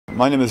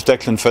My name is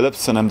Declan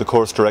Phillips and I'm the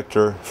course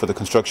director for the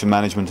Construction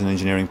Management and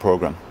Engineering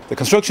programme. The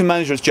construction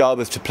manager's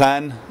job is to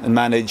plan and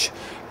manage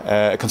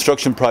a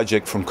construction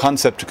project from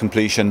concept to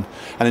completion,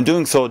 and in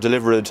doing so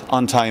deliver it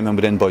on time and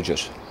within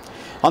budget.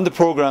 On the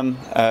programme,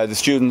 the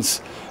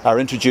students are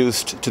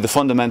introduced to the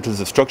fundamentals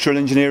of structural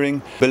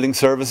engineering, building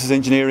services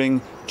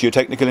engineering,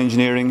 geotechnical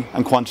engineering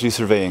and quantity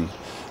surveying.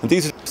 And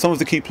these are some of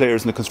the key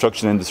players in the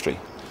construction industry.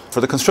 For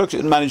the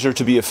construction manager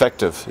to be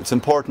effective, it's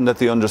important that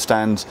they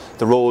understand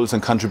the roles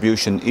and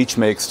contribution each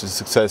makes to the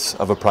success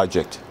of a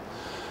project.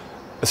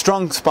 A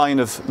strong spine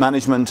of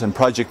management and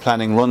project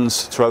planning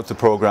runs throughout the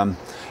programme,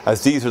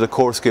 as these are the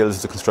core skills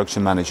of the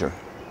construction manager.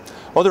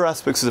 Other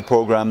aspects of the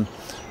programme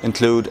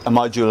include a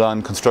module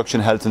on construction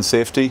health and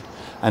safety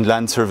and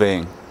land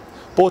surveying,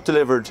 both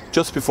delivered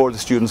just before the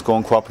students go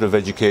on cooperative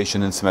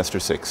education in semester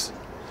 6.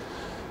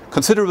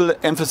 Considerable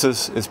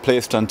emphasis is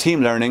placed on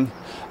team learning,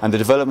 and the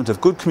development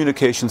of good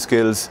communication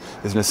skills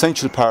is an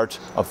essential part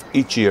of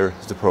each year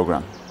of the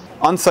programme.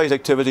 On-site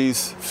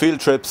activities, field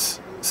trips,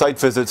 site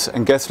visits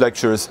and guest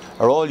lectures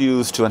are all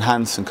used to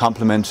enhance and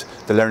complement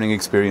the learning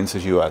experience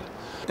at UL.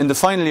 In the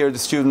final year, the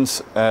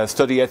students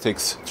study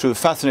ethics through a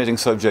fascinating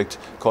subject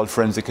called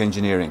forensic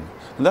engineering,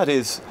 and that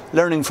is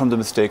learning from the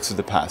mistakes of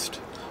the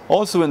past.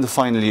 Also in the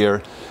final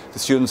year, the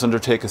students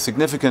undertake a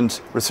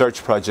significant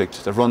research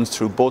project that runs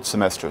through both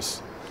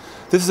semesters.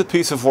 This is a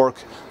piece of work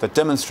that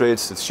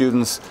demonstrates that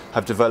students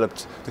have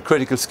developed the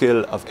critical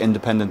skill of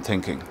independent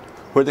thinking,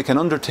 where they can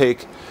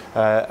undertake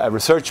a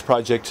research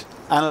project,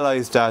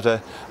 analyse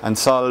data and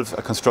solve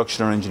a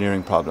construction or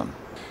engineering problem.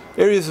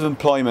 Areas of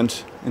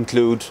employment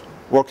include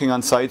working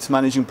on sites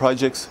managing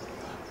projects,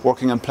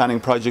 working on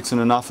planning projects in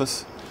an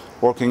office,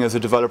 working as a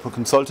developer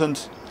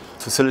consultant,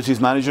 facilities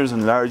managers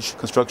in large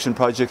construction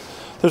projects.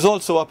 There's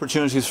also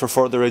opportunities for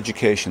further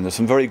education. There's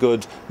some very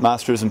good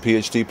Masters and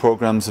PhD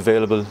programs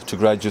available to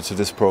graduates of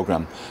this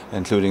programme,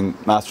 including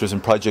Masters in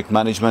Project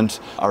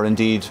Management or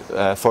indeed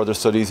further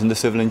studies in the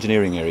civil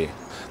engineering area.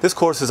 This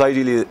course is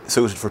ideally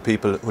suited for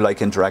people who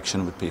like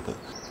interaction with people.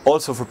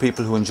 Also for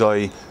people who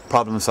enjoy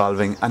problem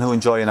solving and who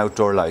enjoy an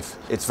outdoor life.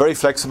 It's very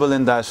flexible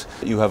in that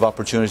you have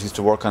opportunities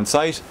to work on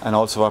site and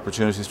also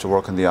opportunities to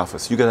work in the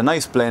office. You get a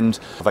nice blend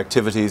of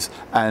activities,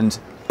 and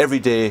every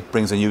day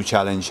brings a new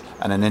challenge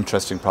and an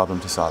interesting problem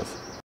to solve.